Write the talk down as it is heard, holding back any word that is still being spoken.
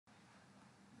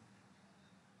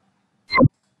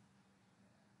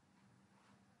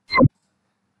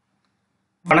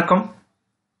வணக்கம்.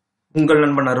 உங்கள்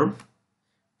நண்பன் அருண்.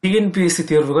 டிஎன்பிஎஸ்சி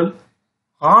தேர்வுகள்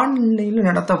ஆன்லைனில்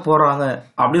நடத்த போகிறாங்க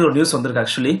அப்படின்னு ஒரு நியூஸ் வந்திருக்கு.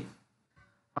 ஆக்சுவலி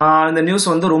இந்த நியூஸ்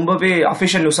ரொம்பவே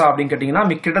அஃபிஷியல் நியூஸா அப்படின்னு கேட்டிங்கன்னா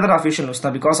கிட்டத்தட்ட அஃபிஷியல் நியூஸ்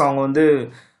தான். பிகாஸ் அவங்க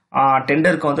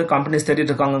டெண்டருக்கு கம்பெனிஸ்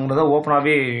தேடிட்டு இருக்காங்கிறத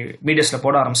ஓப்பனாகவே மீடியாஸில்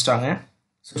போட ஆரம்பிச்சிட்டாங்க.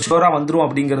 ஸோ ஷோராக வந்துடும்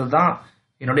அப்படிங்கிறது தான்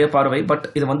என்னுடைய பார்வை. பட்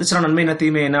இது வந்துச்சுன்னா நன்மை என்ன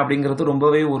தீமை என்ன அப்படிங்கிறது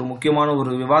ரொம்பவே ஒரு முக்கியமான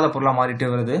ஒரு விவாத பொருளாக மாறிட்டே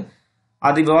வருது.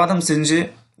 அது விவாதம் செஞ்சு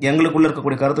எங்களுக்குள்ள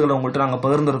இருக்கக்கூடிய கருத்துக்களை உங்கள்கிட்ட நாங்கள்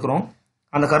பகிர்ந்துருக்கிறோம்.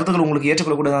 அந்த கருத்துக்கள் உங்களுக்கு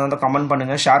ஏற்றுக்கொள்ளக்கூடியதாக இருந்தால் கமெண்ட்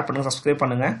பண்ணுங்கள், ஷேர் பண்ணுங்கள், சப்ஸ்கிரைப்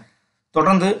பண்ணுங்கள்.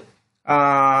 தொடர்ந்து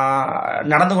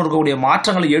நடந்து கொடுக்கக்கூடிய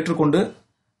மாற்றங்களை ஏற்றுக்கொண்டு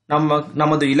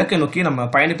நமது இலக்கை நோக்கி நம்ம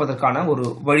பயணிப்பதற்கான ஒரு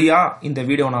வழியாக இந்த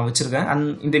வீடியோ நான் வச்சுருக்கேன்.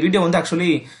 இந்த வீடியோ ஆக்சுவலி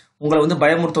உங்களை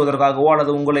பயமுறுத்துவதற்காகவோ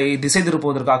அல்லது உங்களை திசை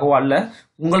திருப்புவதற்காகவோ அல்ல,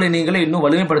 உங்களை நீங்களே இன்னும்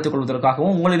வலிமைப்படுத்திக்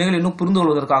கொள்வதற்காகவும் உங்களை நீங்களே இன்னும் புரிந்து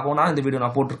கொள்வதற்காகவும் நான் இந்த வீடியோ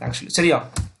நான் போட்டிருக்கேன். ஆக்சுவலி சரியா,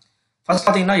 ஃபர்ஸ்ட்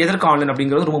பார்த்தீங்கன்னா எதற்கு ஆன்லைன்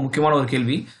அப்படிங்கிறது ரொம்ப முக்கியமான ஒரு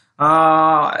கேள்வி.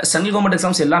 சென்ட்ரல் கவர்மெண்ட்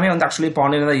எக்ஸாம்ஸ் எல்லாமே ஆக்சுவலி இப்போ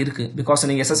ஆன்லைனில் தான் இருக்குது. பிகாஸ்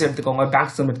நீங்கள் எஸ்எஸ்சி எடுத்துக்கோங்க, பேங்க்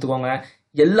எக்ஸாம் எடுத்துக்கோங்க,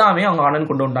 எல்லாமே அவங்க ஆன்லைன்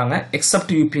கொண்டு வந்தாங்க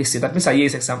accept UPSC. That means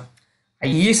IAS exam.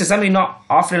 IAS exam இன்னும்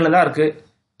ஆஃப்லைனில் தான் இருக்குது.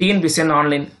 டிஎன்பிஎஸ்சி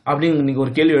ஆன்லைன் அப்படின்னு நீங்கள்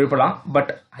ஒரு கேள்வி எழுப்பலாம்.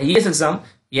 பட் ஐஏஎஸ் எக்ஸாம்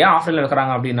ஏன் ஆஃப்லைனில்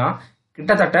வைக்கிறாங்க அப்படின்னா,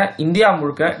 கிட்டத்தட்ட இந்தியா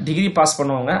முழுக்க டிகிரி பாஸ்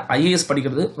பண்ணுவாங்க ஐஏஎஸ்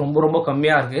படிக்கிறது ரொம்ப ரொம்ப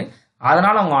கம்மியாக இருக்குது.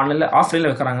 அதனால் அவங்க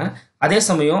ஆஃப்லைனில் வைக்கிறாங்க. அதே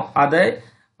சமயம் அதை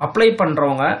அப்ளை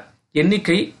பண்ணுறவங்க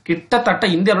எண்ணிக்கை கிட்டத்தட்ட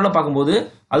இந்திய அளவில் பார்க்கும்போது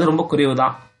அது ரொம்ப குறைவு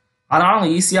தான். அதனால் அவங்க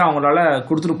ஈஸியாக அவங்களால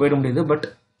கொடுத்துட்டு போயிட முடியுது. பட்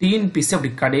டிஎன்பிஎஸ்சி அப்படி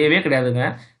கிடையவே கிடையாதுங்க.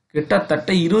 கிட்டத்தட்ட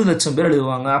 20 லட்சம் பேர்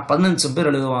எழுதுவாங்க, 15 லட்சம் பேர்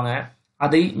எழுதுவாங்க.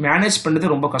 அதை மேனேஜ்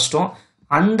பண்ணுறது ரொம்ப கஷ்டம்.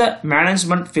 அந்த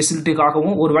மேனேஜ்மெண்ட்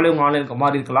ஃபெசிலிட்டிக்காகவும் ஒருவேளை இவங்க ஆன்லைனுக்கு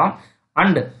மாறி இருக்கலாம்.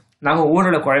 அண்டு நாங்கள்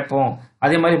ஊழலை குழைப்போம்,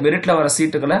 அதே மாதிரி மெரிட்டில் வர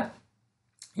சீட்டுகளை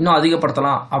இன்னும்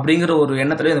அதிகப்படுத்தலாம் அப்படிங்கிற ஒரு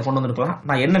எண்ணத்திலே இதை கொண்டு வந்துருக்கலாம்.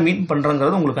 நான் என்ன மீட்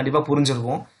பண்ணுறேங்கிறது உங்களுக்கு கண்டிப்பாக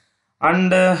புரிஞ்சிருக்கும்.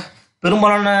 அண்டு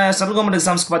பெரும்பாலான சென்ட்ரல் கவர்மெண்ட்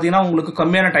எக்ஸாம்ஸ்க்கு பார்த்தீங்கன்னா உங்களுக்கு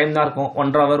கம்மியான டைம் தான் இருக்கும்.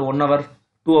 1 hour 1 hour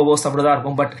 2 hours அப்படி தான்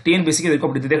இருக்கும். பட் டிஎன்பிஎஸ்சிக்கு இதுக்கும்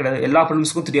அப்படி இதே கிடையாது. எல்லா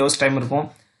ப்ரிலிம்ஸ்க்கும் 3 hours டைம் இருக்கும்.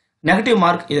 நெகட்டிவ்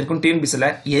மார்க் இதற்கும் டிஎன்பிஎஸ்சியில்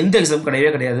எந்த எக்ஸாம் கிடையவே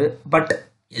கிடையாது. பட்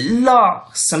எல்லா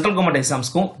central government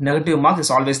எக்ஸாம்ஸ்க்கும் negative mark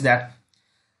is always there.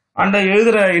 And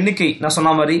எழுதுகிற எண்ணிக்கை நான்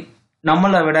சொன்ன மாதிரி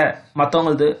நம்மளை விட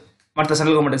மற்ற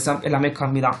சென்ட்ரல் கவர்மெண்ட் எக்ஸாம் எல்லாமே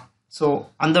கம்மி தான். ஸோ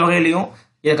அந்த வகையிலையும்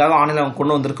இதுக்காக ஆன்லைனில் அவங்க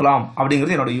கொண்டு வந்திருக்கலாம்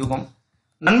அப்படிங்கிறது என்னோட யூகம்.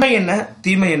 நன்மை என்ன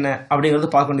தீமை என்ன அப்படிங்கிறது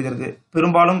பார்க்க வேண்டியது இருக்குது.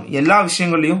 பெரும்பாலும் எல்லா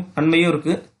விஷயங்கள்லையும் நன்மையும்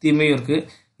இருக்குது, தீமையும் இருக்குது.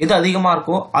 எது அதிகமாக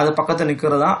இருக்கோ அது பக்கத்தில்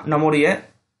நிற்கிறது தான் நம்முடைய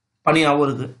பணியாகவும்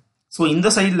இருக்குது. ஸோ இந்த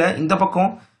சைடில் இந்த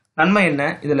பக்கம் நன்மை என்ன,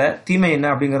 இதில் தீமை என்ன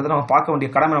அப்படிங்கிறத நம்ம பார்க்க வேண்டிய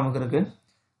கடமை நமக்கு இருக்குது.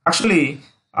 ஆக்சுவலி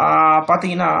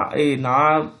பார்த்தீங்கன்னா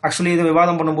நான் இதை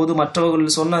விவாதம் பண்ணும்போது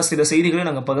மற்றவர்கள் சொன்ன சில செய்திகளையும்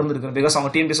நாங்கள் பகிர்ந்துருக்கோம். பிகாஸ்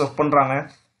அவங்க டிஎன்பிஎஸ் ஒர்க் பண்ணுறாங்க.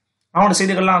 அவங்களோட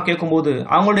செய்திகள்லாம் கேட்கும்போது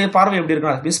அவங்களுடைய பார்வை எப்படி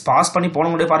இருக்குன்னா, அட்லீஸ்ட் பாஸ் பண்ணி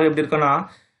போனவங்களுடைய பார்வை எப்படி இருக்குன்னா,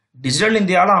 டிஜிட்டல்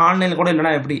இந்தியாவில் ஆன்லைனில் கூட இல்லைனா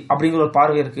எப்படி அப்படிங்கிற ஒரு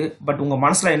பார்வை இருக்குது. பட் உங்கள்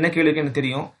மனசில் என்ன கேள்விக்கு எனக்கு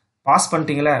தெரியும். பாஸ்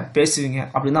பண்ணிட்டீங்களே பேசுவீங்க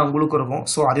அப்படின்னு தான் உங்களுக்கும் இருக்கும்.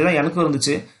 ஸோ அதுதான் எனக்கும்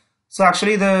இருந்துச்சு. ஸோ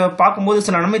ஆக்சுவலி இதை பார்க்கும்போது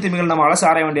சில நன்மை தீமைகள் நம்ம அலசி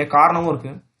ஆராய வேண்டிய காரணமும்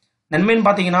இருக்குது. நன்மைன்னு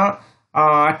பார்த்தீங்கன்னா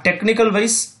டெக்னிக்கல்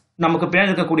வைஸ் நமக்கு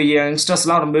பின்னாடி இருக்கக்கூடிய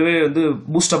யங்ஸ்டர்ஸ்லாம் ரொம்பவே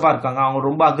பூஸ்டப்பாக இருக்காங்க. அவங்க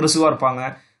ரொம்ப அக்ரெசிவாக இருப்பாங்க.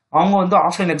 அவங்க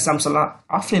ஆஃப்லைன் எக்ஸாம்ஸ் எல்லாம்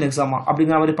ஆஃப்லைன் எக்ஸாமா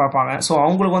அப்படிங்கிற மாதிரி பார்ப்பாங்க. ஸோ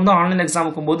அவங்களுக்கு ஆன்லைன் எக்ஸாம்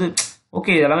இருக்கும்போது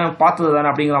ஓகே இதெல்லாமே பார்த்தது தானே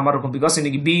அப்படிங்கிற மாதிரி இருக்கும். பிகாஸ்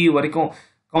இன்னைக்கு பிஇ வரைக்கும்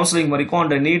கவுன்சிலிங் வரைக்கும்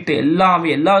அந்த நீட் எல்லாமே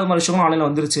எல்லா விதமான விஷயங்களும் ஆன்லைனில்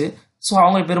வந்துருச்சு. ஸோ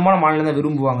அவங்க பெரும்பாலும் ஆன்லைன் தான்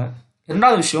விரும்புவாங்க.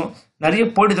 ரெண்டாவது விஷயம், நிறைய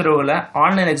போட்டித் தேர்வுகளை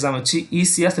ஆன்லைன் எக்ஸாம் வச்சு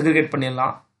ஈஸியாக செக்ரிகேட்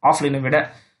பண்ணிடலாம் ஆஃப்லைனை விட.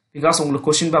 பிகாஸ் உங்களுக்கு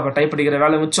கொஸ்டின் பேப்பர் டைப் படிக்கிற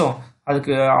வேலை மிச்சம்,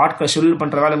 அதுக்கு ஆட்களை ஷெடியூல்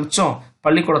பண்ணுற வேலை மிச்சம்,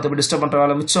 பள்ளிக்கூடத்தை போய் டிஸ்டர்ப் பண்ணுற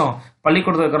வேலை மிச்சம்,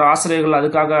 பள்ளிக்கூடத்தில் இருக்கிற ஆசிரியர்கள்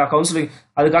அதுக்காக கவுன்சிலிங்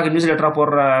அதுக்காக நியூஸ்லெட்டராக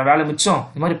போடுற வேலை மிச்சம்.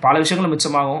 இது மாதிரி பல விஷயங்களும்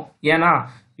மிச்சமாகும். ஏன்னா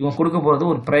இவங்க கொடுக்க போகிறது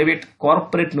ஒரு ப்ரைவேட்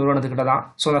கார்பரேட் நிறுவனத்துக்கிட்ட தான்.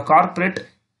 ஸோ அந்த கார்பரேட்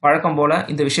வழக்கம் போல்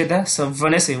இந்த விஷயத்த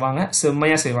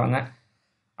செம்மையாக செய்வாங்க.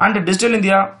 அண்ட் டிஜிட்டல்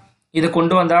இந்தியா இதை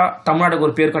கொண்டு வந்தால் தமிழ்நாடுக்கு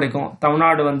ஒரு பேர் கிடைக்கும்.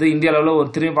 தமிழ்நாடு இந்திய அளவில் ஒரு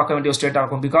திரும்பி பார்க்க வேண்டிய ஒரு ஸ்டேட்டாக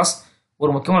இருக்கும். பிகாஸ்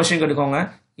ஒரு முக்கியமான விஷயம் கிடைக்குங்க,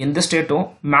 எந்த ஸ்டேட்டும்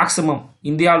மேக்ஸிமம்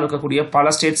இந்தியாவில் இருக்கக்கூடிய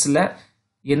பல ஸ்டேட்ஸில்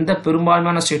எந்த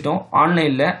பெரும்பான்மையான ஸ்டேட்டும்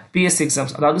ஆன்லைனில் பிஎஸ்சி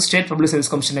எக்ஸாம்ஸ், அதாவது ஸ்டேட் பப்ளிக்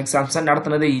சர்வீஸ் கமிஷன் எக்ஸாம்ஸை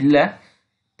நடத்தினதே இல்லை.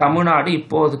 தமிழ்நாடு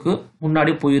இப்போதுக்கு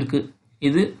முன்னாடி போயிருக்கு.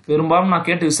 இது பெரும்பாலும் நான்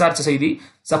கேட்டு விசாரித்த செய்தி.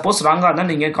 சப்போஸ் ராங்காக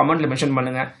தான் நீங்கள் கமெண்ட்டில் மென்ஷன்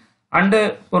பண்ணுங்கள். அண்டு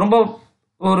ரொம்ப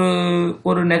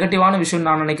ஒரு நெகட்டிவான விஷயம்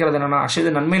நான் நினைக்கிறது என்னென்னா, இது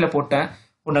நன்மையில் போட்டேன்.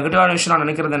 ஒரு நெகட்டிவான விஷயம் நான்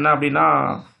நினைக்கிறது என்ன அப்படின்னா,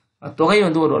 தொகை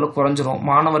ஓரளவுக்கு குறைஞ்சிரும்.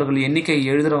 மாணவர்கள் எண்ணிக்கை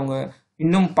எழுதுகிறவங்க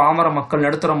இன்னும் பாமர மக்கள்,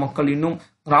 நடுத்தர மக்கள், இன்னும்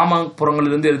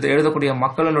கிராமப்புறங்களிலிருந்து எழுதக்கூடிய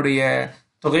மக்களினுடைய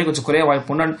தொகை கொஞ்சம் குறைய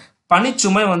வாய்ப்பு.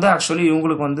 பணிச்சுமை ஆக்சுவலி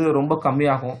இவங்களுக்கு ரொம்ப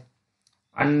கம்மியாகும்.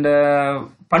 அண்டு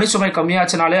பணிச்சுமை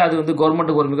கம்மியாச்சுனாலே அது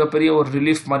கவர்மெண்ட்டுக்கு ஒரு மிகப்பெரிய ஒரு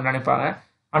ரிலீஃப் மாதிரி நினைப்பாங்க.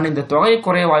 அண்ட் இந்த தொகை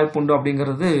குறைய வாய்ப்பு உண்டு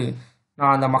அப்படிங்கிறது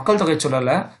நான் அந்த மக்கள் தொகை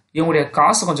சொல்லலை, இவங்களுடைய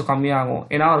காசு கொஞ்சம் கம்மியாகும்.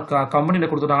 ஏன்னா ஒரு கம்பெனியில்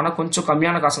கொடுத்துட்டாங்கன்னா கொஞ்சம்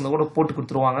கம்மியான காசு கூட போட்டு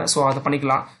கொடுத்துருவாங்க. ஸோ அதை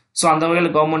பண்ணிக்கலாம். ஸோ அந்த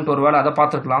வகையில் கவர்மெண்ட் ஒரு வேலை அதை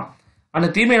பார்த்துருக்கலாம். அந்த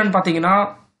தீமை என்னன்னு பார்த்தீங்கன்னா,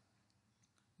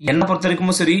 என்னை பொறுத்த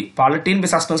வரைக்கும் சரி, பல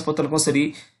டிஎன்பிஎஸ்சி ஆஸ்பிரண்ட்ஸ் பொறுத்த வரைக்கும் சரி,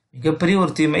 மிகப்பெரிய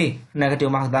ஒரு தீமை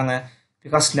நெகட்டிவ் மார்க் தாங்க.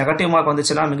 பிகாஸ் நெகட்டிவ் மார்க்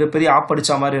வந்துச்சுன்னா மிகப்பெரிய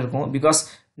ஆப்படிச்ச மாதிரி இருக்கும். பிகாஸ்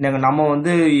நம்ம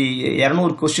வந்து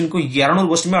 200 கொஸ்டினுக்கும் 200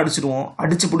 கொஸ்டினுமே அடிச்சிடுவோம்.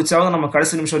 அடிச்சு பிடிச்சாவது நம்ம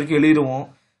கடைசி நிமிஷம் வரைக்கும் எழுதிடுவோம்.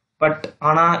 பட்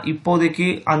ஆனால் இப்போதைக்கு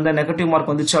அந்த நெகட்டிவ்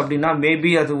மார்க் வந்துச்சு அப்படின்னா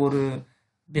மேபி அது ஒரு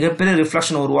மிகப்பெரிய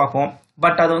ரிஃப்ளெக்ஷன் உருவாக்கும்.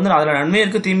 பட் அது வந்து அதில் நன்மையும்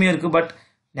இருக்குது, தீமையும் இருக்குது. பட்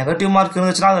நெகட்டிவ் மார்க்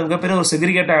இருந்துச்சுன்னா அது மிகப்பெரிய ஒரு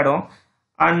செக்ரிகேட் ஆகிடும்.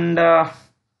 அண்ட்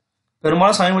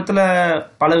பெரும்பாலும் சமீபத்தில்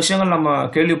பல விஷயங்கள் நம்ம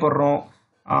கேள்விப்படுறோம்.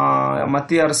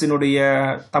 மத்திய அரசினுடைய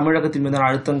தமிழகத்தின் மீதான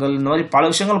அழுத்தங்கள், இந்த மாதிரி பல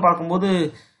விஷயங்கள் பார்க்கும்போது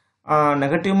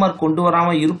நெகட்டிவ் மார்க் கொண்டு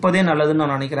வராமல் இருப்பதே நல்லதுன்னு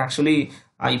நான் நினைக்கிறேன். ஆக்சுவலி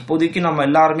இப்போதைக்கு நம்ம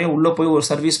எல்லாருமே உள்ளே போய் ஒரு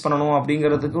சர்வீஸ் பண்ணணும்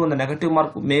அப்படிங்கிறதுக்கு இந்த நெகட்டிவ்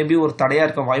மார்க் மேபி ஒரு தடையாக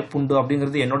இருக்க வாய்ப்பு உண்டு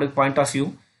அப்படிங்கிறது என்னோட point of view.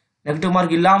 Negative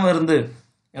mark இல்லாமல் இருந்து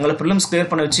எங்களை ப்ரிலிம்ஸ் கிளியர்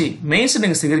பண்ண வச்சு மெயின்ஸ்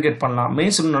நீங்கள் செக்ரிகேட் பண்ணலாம்,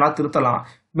 மெயின்ஸ் இன்னும் நல்லா திருத்தலாம்,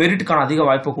 மெரிட்டுக்கான அதிக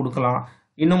வாய்ப்பை கொடுக்கலாம்.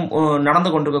 இன்னும் நடந்து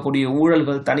கொண்டிருக்கக்கூடிய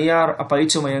ஊழல்கள், தனியார்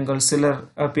பயிற்சி மையங்கள், சிலர்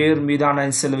பேர் மீதான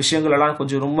சில விஷயங்கள் எல்லாம்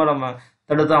கொஞ்சம் ரொம்ப நம்ம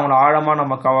தடுத்து அவங்கள ஆழமாக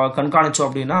நம்ம கண்காணிச்சோம்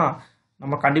அப்படின்னா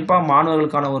நம்ம கண்டிப்பாக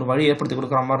மாணவர்களுக்கான ஒரு வழி ஏற்படுத்தி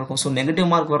கொடுக்குற மாதிரி இருக்கும். ஸோ நெகட்டிவ்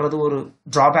மார்க் வர்றது ஒரு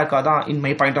ட்ராபேக்காக தான் in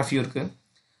my point of view இருக்குது.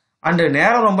 அண்டு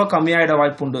நேரம் ரொம்ப கம்மியாகிட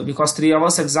வாய்ப்பு உண்டு. பிகாஸ் 3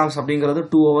 hours எக்ஸாம்ஸ் அப்படிங்கிறது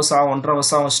 2 hours 1.5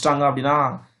 hours வச்சுட்டாங்க அப்படின்னா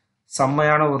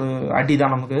செம்மையான ஒரு அடி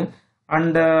தான் நமக்கு.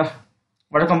 அண்டு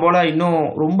வழக்கம் போல் இன்னும்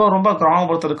ரொம்ப ரொம்ப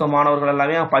கிராமப்புறத்தில் இருக்க மாணவர்கள்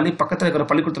எல்லாமே பக்கத்தில் இருக்கிற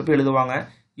பள்ளிக்கூடத்தில் போய் எழுதுவாங்க.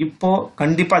 இப்போது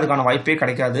கண்டிப்பாக அதுக்கான வாய்ப்பே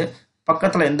கிடைக்காது.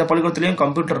 பக்கத்தில் எந்த பள்ளிக்கூடத்துலேயும்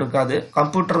கம்ப்யூட்டர் இருக்காது.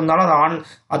 கம்ப்யூட்டர் இருந்தாலும்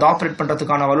அதை ஆப்ரேட்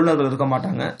பண்ணுறதுக்கான வல்லுநர்கள் இருக்க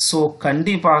மாட்டாங்க. ஸோ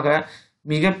கண்டிப்பாக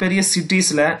மிகப்பெரிய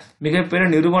சிட்டிஸில் மிகப்பெரிய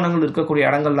நிறுவனங்கள் இருக்கக்கூடிய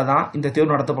இடங்கள்ல தான் இந்த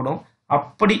தேர்வு நடத்தப்படும்.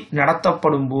 அப்படி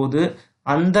நடத்தப்படும் போது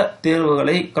அந்த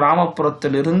தேர்வுகளை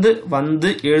கிராமப்புறத்திலிருந்து வந்து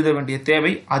எழுத வேண்டிய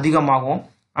தேவை அதிகமாகும்.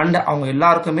 அண்ட் அவங்க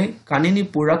எல்லாருக்குமே கணினி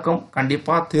புழக்கம்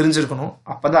கண்டிப்பாக தெரிஞ்சிருக்கணும்.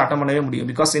 அப்போ தான் அட்டன் பண்ணவே முடியும்.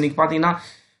 பிகாஸ் இன்னைக்கு பார்த்தீங்கன்னா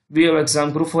விஓ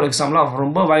எக்ஸாம், குரூப் 4 எக்ஸாம்லாம்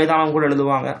ரொம்ப வயதானவங்க கூட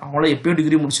எழுதுவாங்க. அவங்களாம் எப்பயும்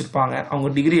டிகிரி முடிச்சிருப்பாங்க. அவங்க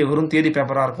டிகிரி வெறும் தேதி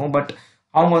பேப்பராக இருக்கும். பட்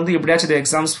அவங்க வந்து எப்படியாச்சும் இந்த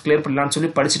எக்ஸாம்ஸ் கிளியர் பண்ணலான்னு சொல்லி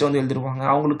படிச்சுட்டு வந்து எழுதிருவாங்க.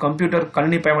 அவங்களுக்கு கம்ப்யூட்டர்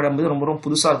கணினி பயன்படும்போது ரொம்ப ரொம்ப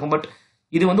புதுசாக இருக்கும். பட்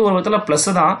இது வந்து ஒரு விதத்தில் ப்ளஸ்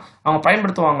தான். அவங்க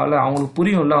பயன்படுத்துவாங்கல்ல, அவங்களுக்கு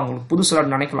புரியும்ல, அவங்களுக்கு புதுசாக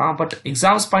நினைக்கலாம். But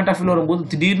exams point of view வரும்போது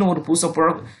திடீர்னு ஒரு புதுசை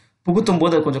புகுத்தும்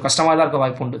போது கொஞ்சம் கஷ்டமாக தான் இருக்க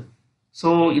வாய்ப்பு உண்டு. ஸோ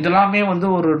இதெல்லாமே வந்து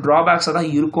ஒரு ட்ராபேக்ஸாக தான்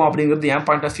இருக்கும் அப்படிங்கிறது என்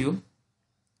பாயிண்ட் ஆஃப் வியூ.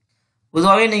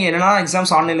 பொதுவாகவே நீங்கள் என்னென்னா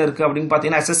எக்ஸாம்ஸ் ஆன்லைனில் இருக்குது அப்படின்னு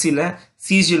பார்த்தீங்கன்னா எஸ்எஸ்சியில்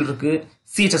சிஜிஎல் இருக்குது,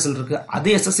 சிஹெச்எஸ்எல் இருக்குது.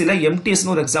 அதே எஸ்எஸ்சியில்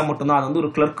எம்டிஎஸ்னு ஒரு எக்ஸாம் மட்டும்தான். அது வந்து ஒரு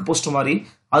கிளர்க் போஸ்ட் மாதிரி,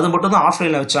 அது மட்டும் தான்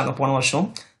ஆஃப்லைனில் வச்சாங்க போன வருஷம்.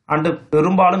 அண்டு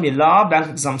பெரும்பாலும் எல்லா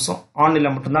பேங்க் எக்ஸாம்ஸும்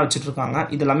ஆன்லைனில் மட்டும்தான் வச்சுட்டு இருக்காங்க.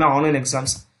 இது எல்லாமே ஆன்லைன்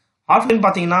எக்ஸாம்ஸ். ஆஃப்லைன்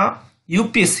பார்த்தீங்கன்னா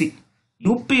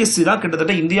யூபிஎஸ்சி தான்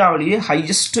கிட்டத்தட்ட இந்தியாவிலேயே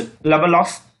highest level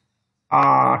of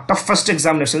toughest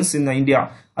examinations இந்த இந்தியா.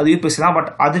 அது யூபிஎஸ்சி தான். பட்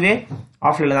அதுவே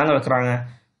ஆஃப்லைனில் தாங்க வைக்கிறாங்க.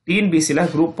 டிஎன்பிஎஸ்சியில்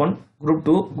குரூப் 1, குரூப்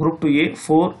 2, குரூப் 2A,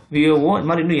 4, விஓஓ, இந்த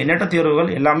மாதிரி இன்னும் எண்ணற்ற தேர்வுகள்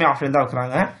எல்லாமே ஆஃப்லைன் தான்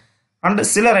வைக்கிறாங்க. அண்ட்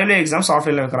சில ரயில்வே எக்ஸாம்ஸ்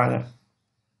ஆஃப்லைனில் வைக்கிறாங்க.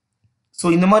 ஸோ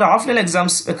இந்த மாதிரி ஆஃப்லைன்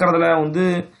எக்ஸாம்ஸ் வைக்கிறதுல வந்து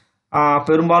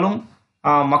பெரும்பாலும்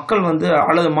மக்கள் வந்து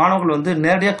அல்லது மாணவர்கள் வந்து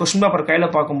நேரடியாக கொஸ்டின் பேப்பர்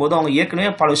கையில் பார்க்கும்போது அவங்க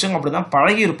ஏற்கனவே பல விஷயங்கள் அப்படி தான்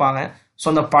பழகி இருப்பாங்க. ஸோ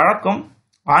அந்த பழக்கம்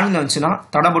ஆன்லைனில் வந்துச்சுன்னா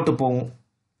தடைப்பட்டு போகும்.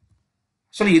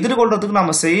 ஆக்சுவலி எதிர்கொள்றதுக்கு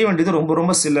நம்ம செய்ய வேண்டியது ரொம்ப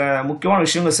ரொம்ப சில முக்கியமான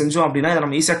விஷயங்கள் செஞ்சோம் அப்படின்னா இதை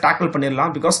நம்ம ஈஸியாக டேக்கிள்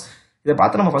பண்ணிடலாம். பிகாஸ் இதை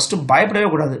பார்த்து நம்ம ஃபஸ்ட்டு பயப்படவே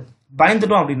கூடாது.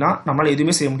 பயந்துட்டோம் அப்படின்னா நம்மளால்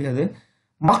எதுவுமே செய்ய முடியாது.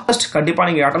 மார்க் டெஸ்ட் கண்டிப்பாக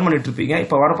நீங்கள் அட்டன் பண்ணிட்டு இருப்பீங்க.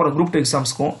 இப்போ வரப்போகிற குரூப் 2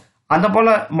 எக்ஸாம்ஸ்க்கும் அந்த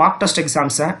போல் மார்க் டெஸ்ட்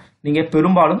எக்ஸாம்ஸை நீங்கள்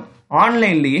பெரும்பாலும்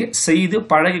ஆன்லைன்லேயே செய்து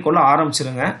பழகிக்கொள்ள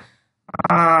ஆரம்பிச்சிருங்க.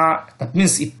 தட்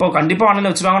மீன்ஸ் இப்போ கண்டிப்பாக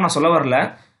ஆன்லைனில் வச்சுருவாங்க நான் சொல்ல வரல.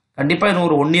 கண்டிப்பாக இன்னும்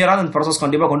ஒரு 1 year அந்த ப்ராசஸ்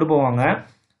கண்டிப்பாக கொண்டு போவாங்க.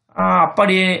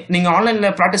 அப்படி நீங்கள்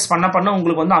ஆன்லைனில் ப்ராக்டிஸ் பண்ண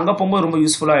உங்களுக்கு வந்து அங்கே போகும்போது ரொம்ப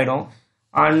யூஸ்ஃபுல்லாகிடும்.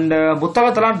 அண்டு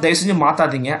புத்தகத்தெல்லாம் தயவு செஞ்சு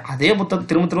மாற்றாதீங்க. அதே புத்தகத்தை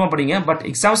திரும்ப படிங்க. பட்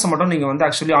எக்ஸாம்ஸை மட்டும் நீங்கள் வந்து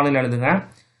ஆக்சுவலி ஆன்லைனில் எழுதுங்க.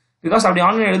 பிகாஸ் அப்படி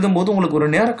ஆன்லைன் எழுதும்போது உங்களுக்கு ஒரு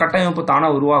நேர கட்டமைப்பு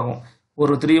தானாக உருவாகும்.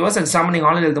 ஒரு 3 hours எக்ஸாம் நீங்கள்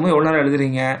ஆன்லைன் எழுதும்போது எவ்வளோ நேரம்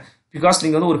எழுதுறீங்க? பிகாஸ்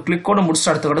நீங்கள் வந்து ஒரு கிளிக்கோடு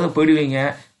முடிச்சுட்டு அடுத்த கடத்துக்கு போயிடுவீங்க.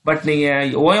 பட்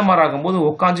நீங்கள் ஓஎம்ஆர் ஆகும்போது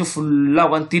உட்காந்து ஃபுல்லாக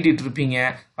உட்காந்து தீட்டிகிட்டு இருப்பீங்க.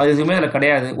 அது எதுவுமே அதில்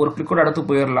கிடையாது. ஒரு கிளிக்கோடு அடுத்து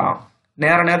போயிடலாம்.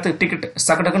 நேரத்துக்கு டிக்கெட்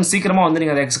டக்குன்னு சீக்கிரமாக வந்து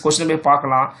நீங்கள் அதை கொஸ்டின் போய்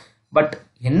பார்க்கலாம். பட்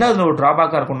என்ன அதில் ஒரு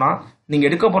ட்ராபேக்காக இருக்குன்னா நீங்கள்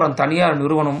எடுக்க போகிற அந்த தனியார்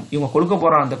நிறுவனம் இவங்க கொடுக்க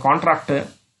போகிற அந்த கான்ட்ராக்டு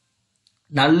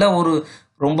நல்ல ஒரு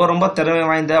ரொம்ப ரொம்ப திறமை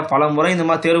வாய்ந்த பல முறை இந்த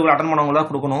மாதிரி தேர்வுகள் அட்டன் பண்ணவங்க தான்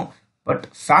கொடுக்கணும். பட்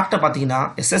ஃபேக்டை பார்த்தீங்கன்னா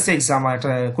எஸ்எஸ்சி எக்ஸாம்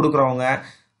கொடுக்குறவங்க,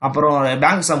 அப்புறம்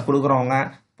பேங்க் எக்ஸாம் கொடுக்குறவங்க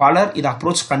பலர் இதை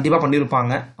அப்ரோச் கண்டிப்பாக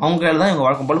பண்ணியிருப்பாங்க. அவங்க தான் இவங்க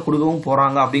வழக்கம் போல் கொடுக்கவும்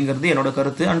போகிறாங்க அப்படிங்கிறது என்னோட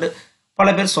கருத்து. அண்டு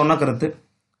பல பேர் சொன்ன கருத்து.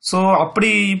 ஸோ அப்படி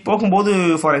போகும்போது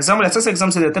ஃபார் எக்ஸாம்பிள் எஸ்எஸ்சி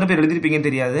எக்ஸாம்ஸ் இது எத்தனை பேர் எழுதிருப்பீங்கன்னு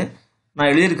தெரியாது. நான்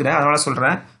எழுதியிருக்கிறேன், அதனால்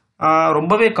சொல்கிறேன்.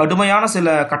 ரொம்பவே கடுமையான சில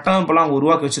கட்டமைப்பெல்லாம் அவங்க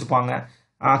உருவாக்கி வச்சுருப்பாங்க.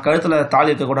 கழுத்தில் தாலி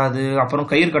இருக்கக்கூடாது, அப்புறம்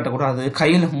கயிறு கட்டக்கூடாது,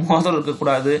 கையில் மோதிரம்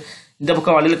இருக்கக்கூடாது, இந்த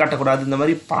பக்கம் வழியில் கட்டக்கூடாது, இந்த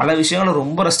மாதிரி பல விஷயங்களும்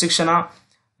ரொம்ப ரெஸ்ட்ரிக்ஷனாக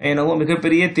என்னவோ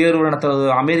மிகப்பெரிய தேர்வு நடத்துறது,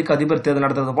 அமெரிக்க அதிபர் தேர்தல்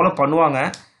நடத்துறது போல் பண்ணுவாங்க.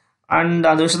 அண்ட்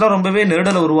அந்த விஷயத்தான் ரொம்பவே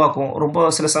நெருடலை உருவாக்கும். ரொம்ப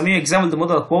சில சமயம் எக்ஸாம்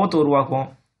எழுதும்போது அது கோவத்தை உருவாக்கும்.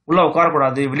 உள்ளே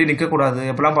உட்காரக்கூடாது, வெளியே நிற்கக்கூடாது,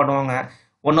 எப்படிலாம் பண்ணுவாங்க.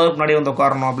 1 ஹவர் முன்னாடி வந்து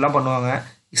உட்காரணும் அப்படிலாம் பண்ணுவாங்க.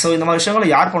 ஸோ இந்த மாதிரி விஷயங்களை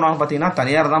யார் பண்ணுவாங்க பார்த்தீங்கன்னா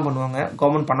தனியார் தான் பண்ணுவாங்க.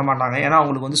 கவர்மெண்ட் பண்ண மாட்டாங்க. ஏன்னா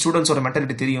அவங்களுக்கு வந்து ஸ்டூடெண்ட்ஸோட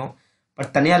மென்டாலிட்டி தெரியும்.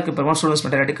 பட் தனியாருக்கு பெரும்பாலும் ஸ்டூடெண்ட்ஸ்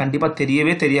மென்டாலிட்டி கண்டிப்பாக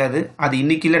தெரியவே தெரியாது. அது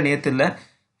இன்னைக்கு இல்லை, நேற்று இல்லை,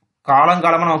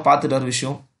 காலங்காலமாக நம்ம பார்த்துட்டு வர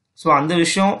விஷயம். ஸோ அந்த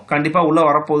விஷயம் கண்டிப்பாக உள்ளே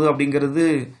வரப்போகுது அப்படிங்கிறது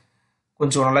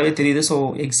கொஞ்சம் நல்லாவே தெரியுது. ஸோ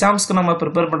எக்ஸாம்ஸ்க்கு நம்ம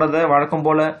ப்ரிப்பேர் பண்ணுறத வழக்கம்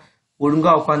போல்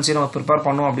ஒழுங்காக உட்காந்துச்சு நம்ம ப்ரிப்பேர்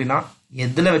பண்ணோம் அப்படின்னா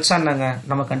எதில் வச்சா என்னங்க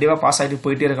நம்ம கண்டிப்பாக பாஸ் ஆகிட்டு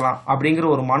போயிட்டே இருக்கலாம் அப்படிங்கிற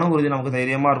ஒரு மன உறுதி நமக்கு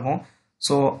தைரியமாக இருக்கும்.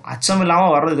 ஸோ அச்சம்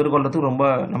இல்லாமல் வர்றது எதிர்கொள்றதுக்கு ரொம்ப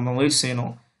நம்ம முயற்சி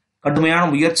செய்யணும். கடுமையான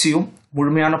முயற்சியும்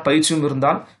முழுமையான பயிற்சியும்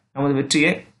இருந்தால் நமது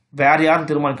வெற்றியை வேறு யாரும்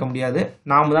தீர்மானிக்க முடியாது,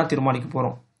 நாம் தான் தீர்மானிக்க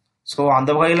போகிறோம். ஸோ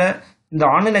அந்த வகையில் இந்த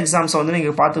ஆன்லைன் எக்ஸாம்ஸை வந்து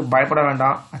நீங்கள் பார்த்து பயப்பட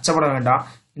வேண்டாம், அச்சப்பட வேண்டாம்.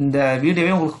 இந்த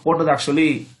வீடியோவே உங்களுக்கு போட்டது ஆக்சுவலி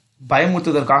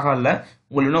பயமுறுத்துவதற்காக இல்லை,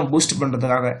 உங்களை இன்னும் பூஸ்ட்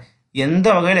பண்ணுறதுக்காக. எந்த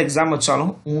வகையில் எக்ஸாம்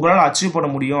வச்சாலும் உங்களால் அச்சீவ் பண்ண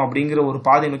முடியும் அப்படிங்கிற ஒரு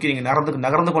பாதை நோக்கி நீங்கள்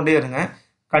நகர்ந்து கொண்டே இருங்க.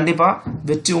 கண்டிப்பாக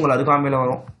வெற்றி உங்கள் அருகாமையில்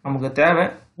வரும். நமக்கு தேவை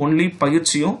ஒன்லி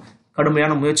பயிற்சியும்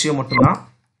கடுமையான முயற்சியும் மட்டும்தான்.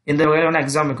 எந்த வகையில் வேணால்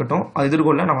எக்ஸாம் இருக்கட்டும், அது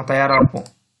எதிர்கொள்ள நம்ம தயாராக இருப்போம்.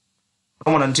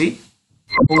 ரொம்ப நன்றி.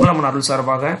 உங்கள் நம்ம அருள்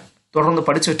சார்பாக தொடர்ந்து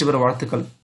படித்து வெற்றி பெற வாழ்த்துக்கள்.